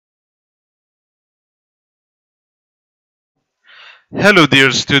Hello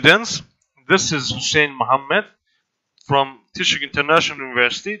dear students, this is Hussein Mohammed from Teaching International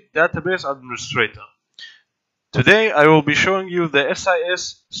University Database Administrator. Today I will be showing you the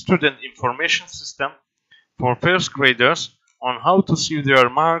SIS Student Information System for first graders on how to see their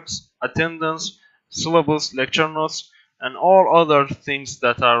marks, attendance, syllabus, lecture notes, and all other things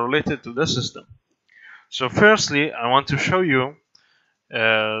that are related to the system. So firstly, I want to show you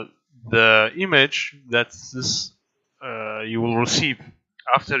the image that you will receive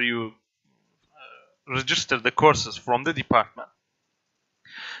after you register the courses from the department.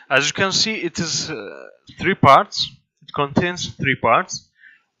 As you can see, it is 3 parts. It contains 3 parts.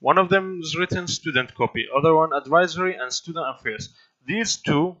 One of them is written student copy, other one advisory and student affairs. These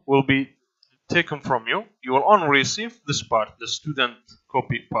 2 will be taken from you. You will only receive this part, the student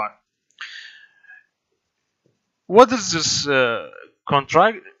copy part. What is this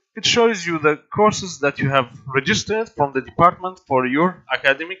contract? It shows you the courses that you have registered from the department for your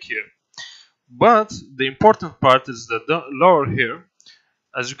academic year. But the important part is the lower here.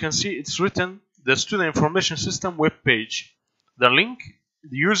 As you can see, it's written the Student Information System web page, the link,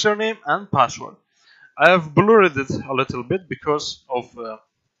 the username, and password. I have blurred it a little bit because of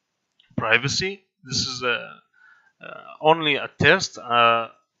privacy. This is only a test,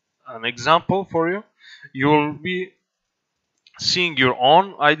 an example for you. You will be seeing your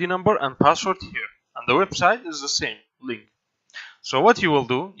own ID number and password here, and the website is the same link. So what you will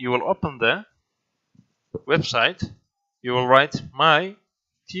do, you will open the website, you will write my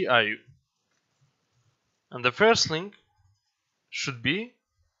TIU, and the first link should be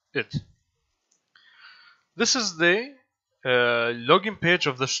it. This is the login page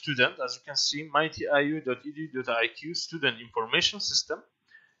of the student. As you can see, mytiu.edu.iq student information system,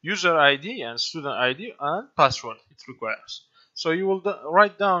 user ID and student ID and password it requires. So you will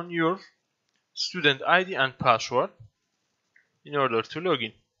write down your student ID and password in order to log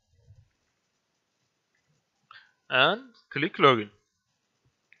in. And click login.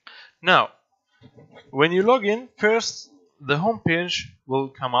 Now, when you log in, first the home page will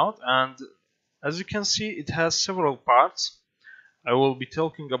come out, and as you can see, it has several parts. I will be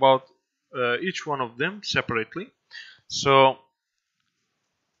talking about each one of them separately. So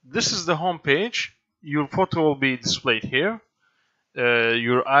this is the home page. Your photo will be displayed here.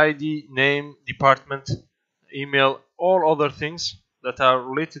 Your ID, name, department, email, all other things that are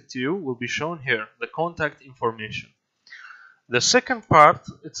related to you will be shown here, the contact information. The second part,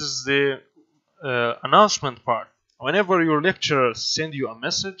 it is the announcement part. Whenever your lecturers send you a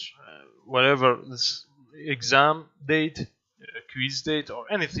message, whatever this exam date, quiz date, or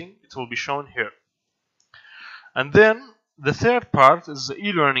anything, it will be shown here. And then the third part is the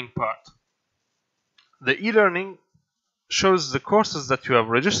e-learning part. The e-learning shows the courses that you have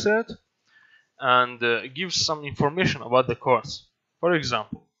registered and gives some information about the course. For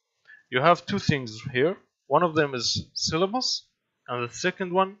example, you have 2 things here. One of them is syllabus, and the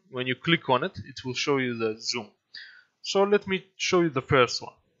second one, when you click on it, it will show you the zoom. So let me show you the first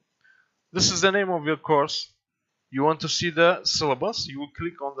one. This is the name of your course. You want to see the syllabus, you will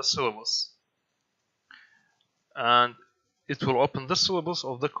click on the syllabus, and it will open the syllabus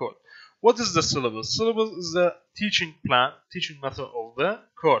of the course. What is the syllabus? Syllabus is the teaching plan, teaching method of the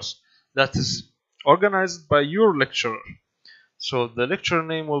course that is organized by your lecturer. So the lecturer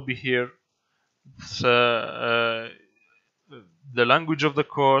name will be here, the language of the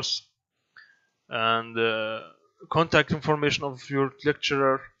course, and contact information of your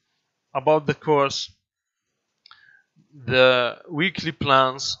lecturer about the course, the weekly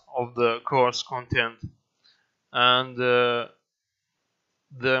plans of the course content, and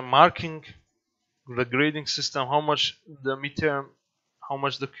the marking, the grading system, how much the midterm, how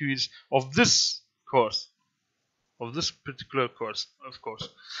much the quiz of this course, of this particular course, of course.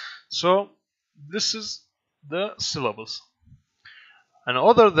 So this is the syllabus. And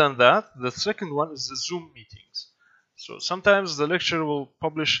other than that, the second one is the Zoom meetings. So sometimes the lecturer will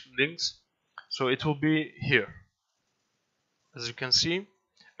publish links, so it will be here. As you can see,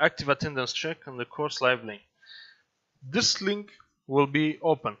 active attendance check and the course live link. This link will be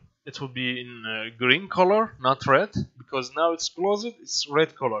open. It will be in green color, not red, because now it's closed, it's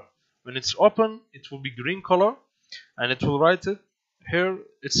red color. When it's open, it will be green color, and it will write it here,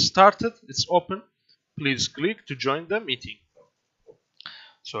 it's started, it's open. Please click to join the meeting.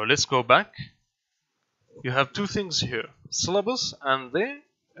 So let's go back. You have 2 things here, syllabus and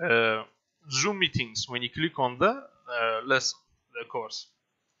the Zoom meetings when you click on the lesson, the course.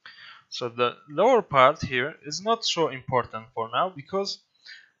 So the lower part here is not so important for now, because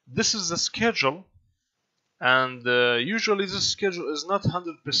this is the schedule, and usually this schedule is not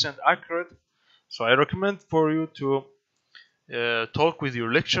 100% accurate. So I recommend for you to talk with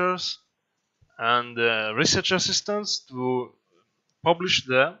your lecturers and research assistants to publish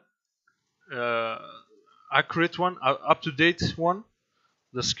the accurate one, up-to-date one,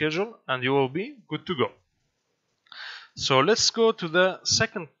 the schedule, and you will be good to go. So let's go to the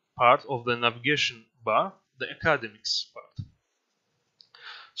second part of the navigation bar, the academics part.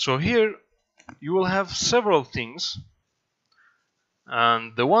 So here you will have several things,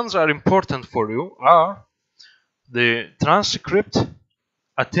 and the ones that are important for you are the transcript,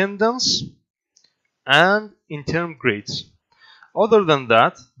 attendance, and interim grades. Other than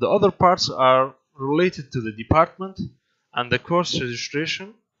that, the other parts are related to the department and the course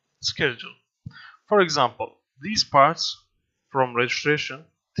registration schedule. For example, these parts from registration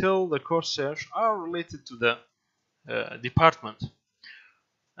till the course search are related to the department.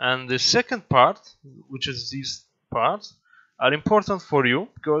 And the second part, which is these parts, are important for you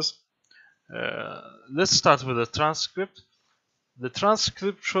because let's start with the transcript. The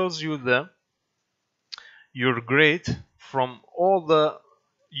transcript shows you your grade from all the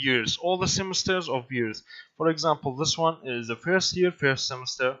years, all the semesters of years. For example, this one is the first year, first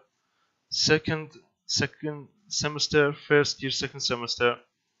semester, second semester, first year, second semester,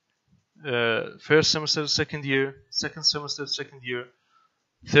 first semester, second year, second semester, second year,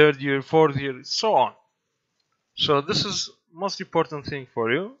 third year, fourth year, so on. So this is most important thing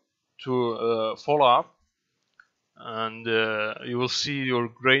for you to follow up, and you will see your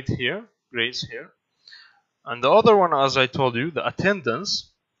grades here. And the other one, as I told you, the attendance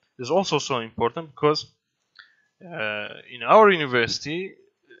is also so important because in our university,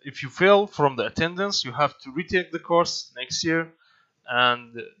 if you fail from the attendance, you have to retake the course next year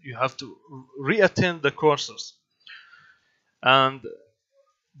and you have to re-attend the courses. And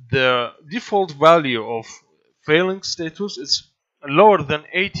the default value of failing status is lower than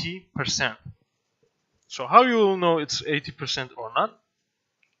 80%. So how you will know it's 80% or not?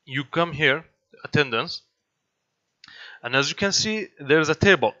 You come here, attendance, and as you can see, there's a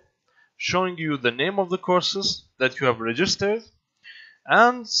table showing you the name of the courses that you have registered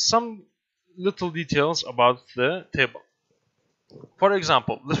and some little details about the table. For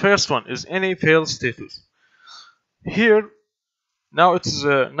example, the first one is NA fail status. Here, now it's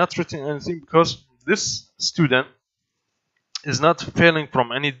not written anything because this student is not failing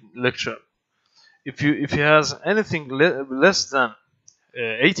from any lecture. If he has anything less than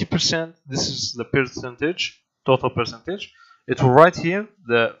 80%, this is the percentage, total percentage, it will write here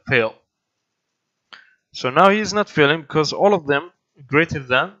the fail. So now he is not failing because all of them greater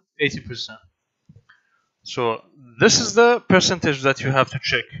than 80%. So this is the percentage that you have to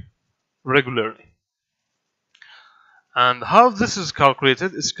check regularly. And how this is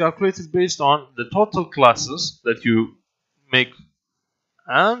calculated? It's calculated based on the total classes that you make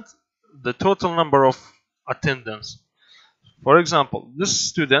and the total number of attendance. For example, this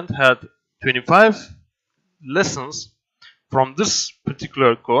student had 25 lessons from this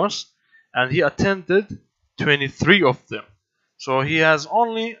particular course and he attended 23 of them. So he has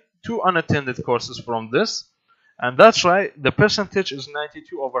only 2 unattended courses from this, and that's why the percentage is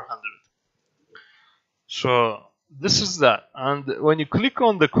 92/100. So this is that, and when you click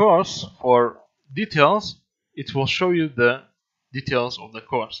on the course for details, it will show you the details of the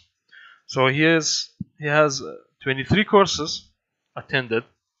course. So he has 23 courses attended,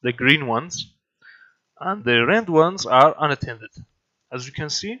 the green ones, and the red ones are unattended. As you can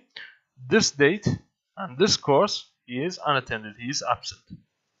see, this date and this course, he is unattended, he is absent.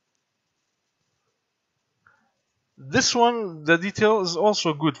 This one, the detail is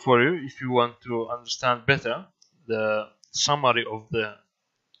also good for you if you want to understand better the summary of the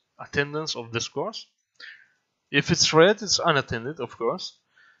attendance of this course. If it's red, it's unattended, of course.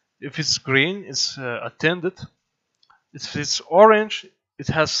 If it's green, it's attended. If it's orange, it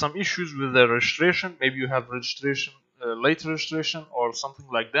has some issues with the registration. Maybe you have registration, late registration or something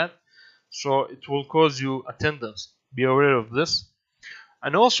like that. So it will cause you attendance. Be aware of this.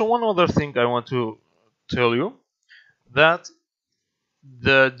 And also one other thing I want to tell you, that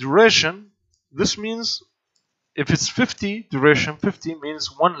the duration, this means if it's 50, duration 50 means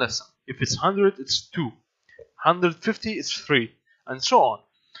 1 lesson. If it's 100, it's 2. 150, it's 3, and so on.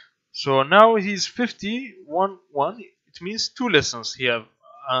 So now he's 50, 1, it means 2 lessons he have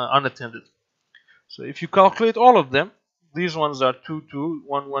unattended. So if you calculate all of them, these ones are 2, 2,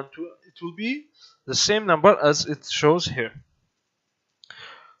 1, 1, 2, it will be the same number as it shows here.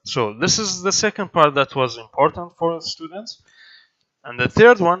 So this is the second part that was important for students. And the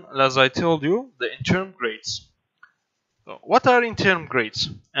third one, as I told you, the interim grades. So what are interim grades?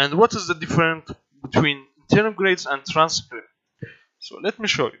 And what is the difference between interim grades and transcript? So let me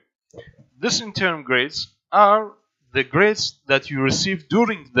show you. These interim grades are the grades that you receive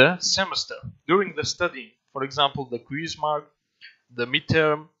during the semester, during the study. For example, the quiz mark, the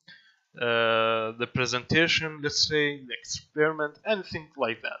midterm, the presentation, let's say, the experiment, anything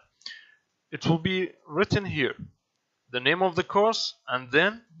like that. It will be written here, the name of the course, and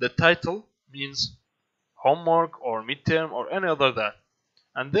then the title, means homework or midterm or any other that,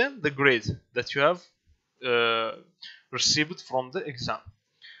 and then the grade that you have received from the exam.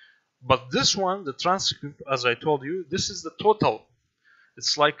 But this one, the transcript, as I told you, this is the total.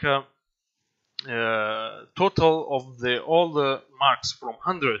 It's like a total of all the marks from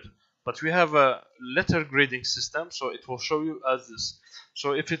 100. But we have a letter grading system, so it will show you as this.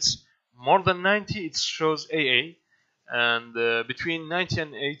 So if it's more than 90, it shows AA, and between 90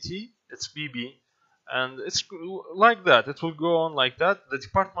 and 80, it's BB. And it's like that. It will go on like that. The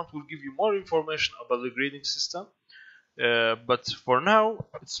department will give you more information about the grading system. But for now,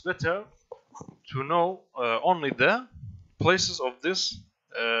 it's better to know only the places of this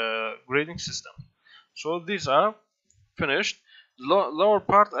grading system. So these are finished. The lower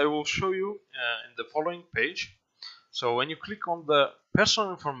part I will show you in the following page. So when you click on the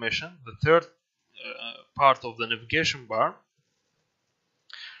personal information, the third part of the navigation bar,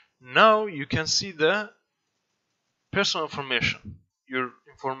 now you can see the personal information. Your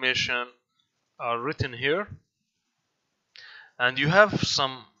information are written here, and you have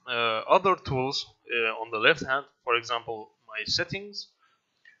some other tools on the left hand. For example, my settings,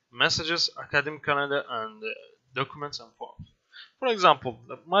 messages, academic calendar, and documents and forms. For example,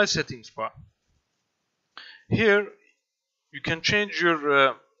 my settings part. Here you can change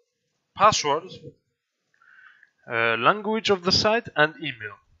your password, language of the site, and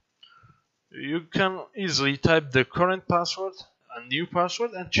email. You can easily type the current password and new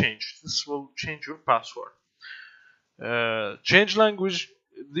password and change. This will change your password. Change language,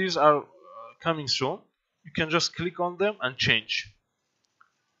 these are coming soon. You can just click on them and change.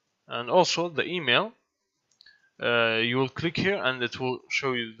 And also the email, you will click here and it will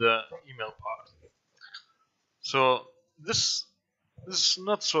show you the email part. So this is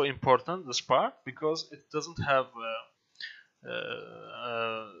not so important, this part, because it doesn't have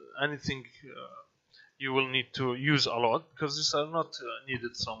anything you will need to use a lot, because these are not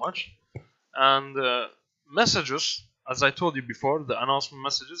needed so much. And messages, as I told you before, the announcement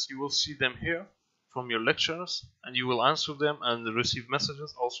messages, you will see them here from your lecturers, and you will answer them and receive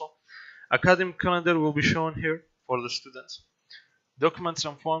messages also. Academic calendar will be shown here for the students. Documents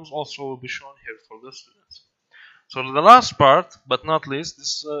and forms also will be shown here for the students. So the last part, but not least,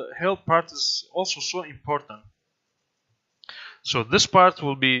 this help part is also so important. So this part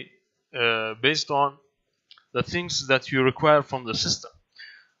will be based on the things that you require from the system.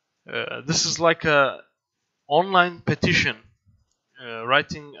 This is like a online petition,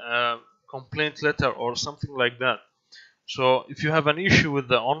 writing a complaint letter or something like that. So if you have an issue with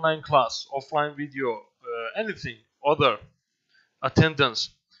the online class, offline video, anything other, attendance,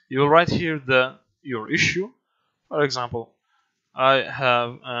 you will write here your issue. For example, I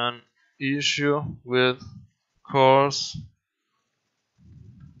have an issue with course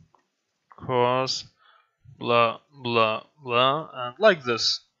blah blah blah, and like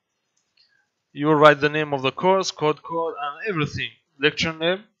this. You will write the name of the course, code, and everything, lecture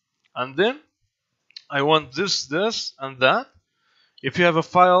name, and then I want this, and that. If you have a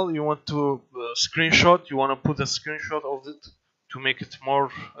file you want to screenshot, you want to put a screenshot of it to make it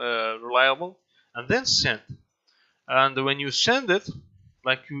more reliable, and then send. And when you send it,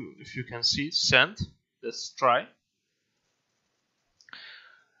 like if you can see, send, let's try.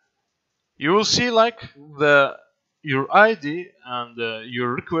 You will see like your ID and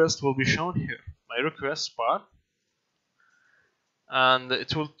your request will be shown here, my request part, and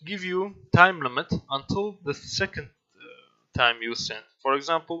it will give you time limit until the second time you send. For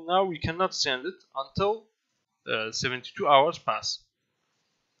example, now we cannot send it until 72 hours pass,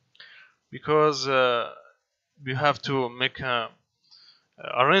 because we have to make a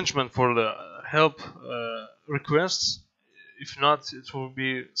arrangement for the help requests. If not, it will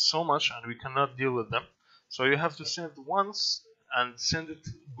be so much and we cannot deal with them. So you have to send once and send it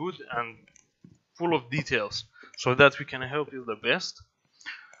good and full of details, so that we can help you the best.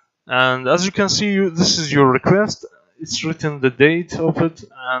 And as you can see, this is your request. It's written the date of it,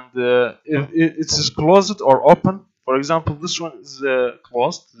 and if it is closed or open. For example, this one is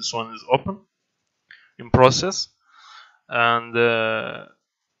closed, this one is open, in process. And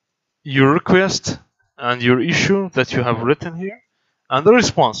your request and your issue that you have written here, and the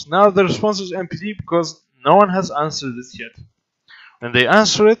response. Now the response is empty because no one has answered it yet. When they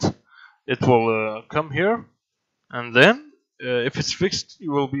answer it, it will come here, and then if it's fixed,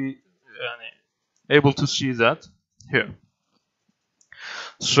 you will be able to see that here.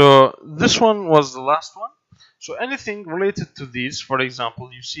 So this one was the last one. So anything related to these, for example,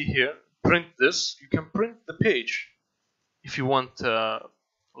 you see here, print this. You can print the page if you want,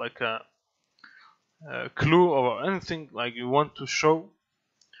 like a clue or anything like you want to show.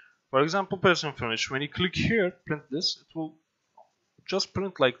 For example, personal information. When you click here, print this, it will just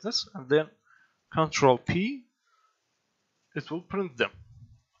print like this, and then Control P, it will print them.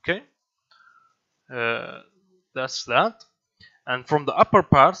 Okay, that's that. And from the upper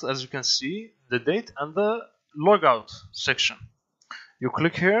part, as you can see, the date and the logout section. You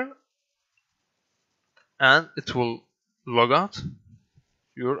click here, and it will log out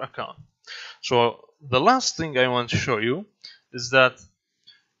your account. So the last thing I want to show you is that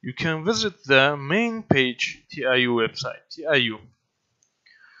you can visit the main page TIU website. TIU.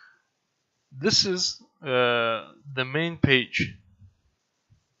 This is the main page.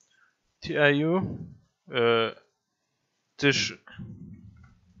 TIU Tishuk.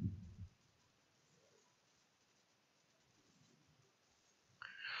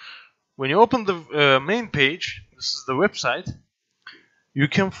 When you open the main page, this is the website, you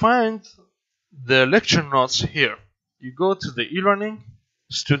can find the lecture notes here. You go to the e-learning,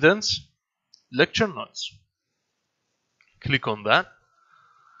 students, lecture notes. Click on that,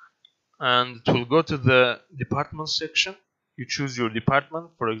 and it will go to the department section. You choose your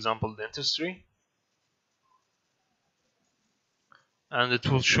department, for example, dentistry, and it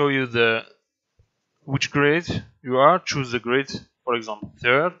will show you which grade you are. Choose the grade, for example,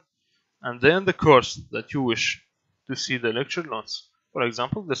 3rd, and then the course that you wish to see the lecture notes. For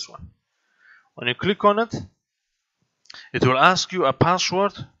example, this one. When you click on it, it will ask you a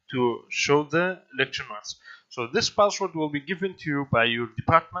password to show the lecture notes. So this password will be given to you by your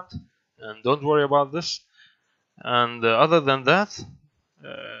department, and don't worry about this. And other than that,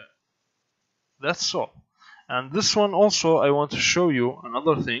 that's all. And this one also, I want to show you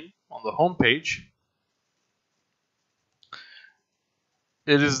another thing on the home page.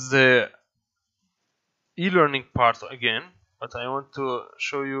 It is the e-learning part again, but I want to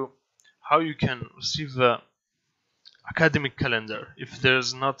show you how you can receive the academic calendar if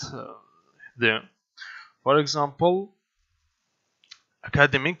there's not there. For example,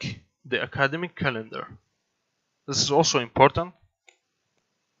 the academic calendar. This is also important.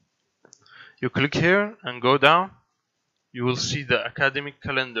 You click here and go down. You will see the academic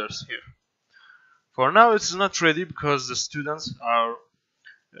calendars here. For now, it's not ready because the students are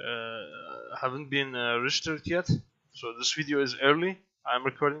haven't been registered yet. So this video is early. I'm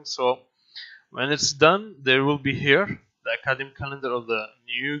recording. So when it's done, there will be here the academic calendar of the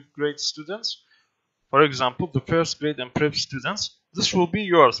new grade students. For example, the first grade and prep students. This will be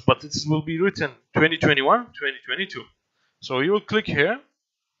yours, but it will be written 2021, 2022. So you will click here,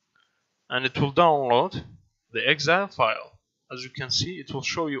 and it will download the Excel file. As you can see, it will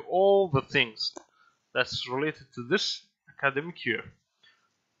show you all the things that's related to this academic year.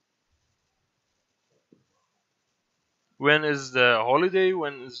 When is the holiday,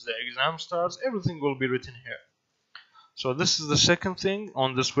 when is the exam starts, everything will be written here. So this is the second thing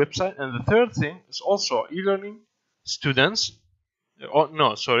on this website. And the third thing is also e-learning students.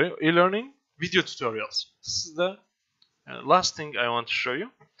 E-learning video tutorials. This is the last thing I want to show you.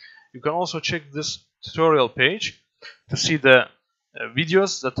 You can also check this tutorial page to see the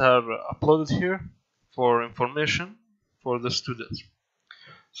videos that are uploaded here for information for the students.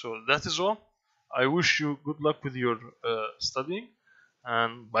 So that is all. I wish you good luck with your studying,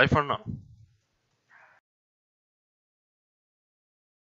 and bye for now.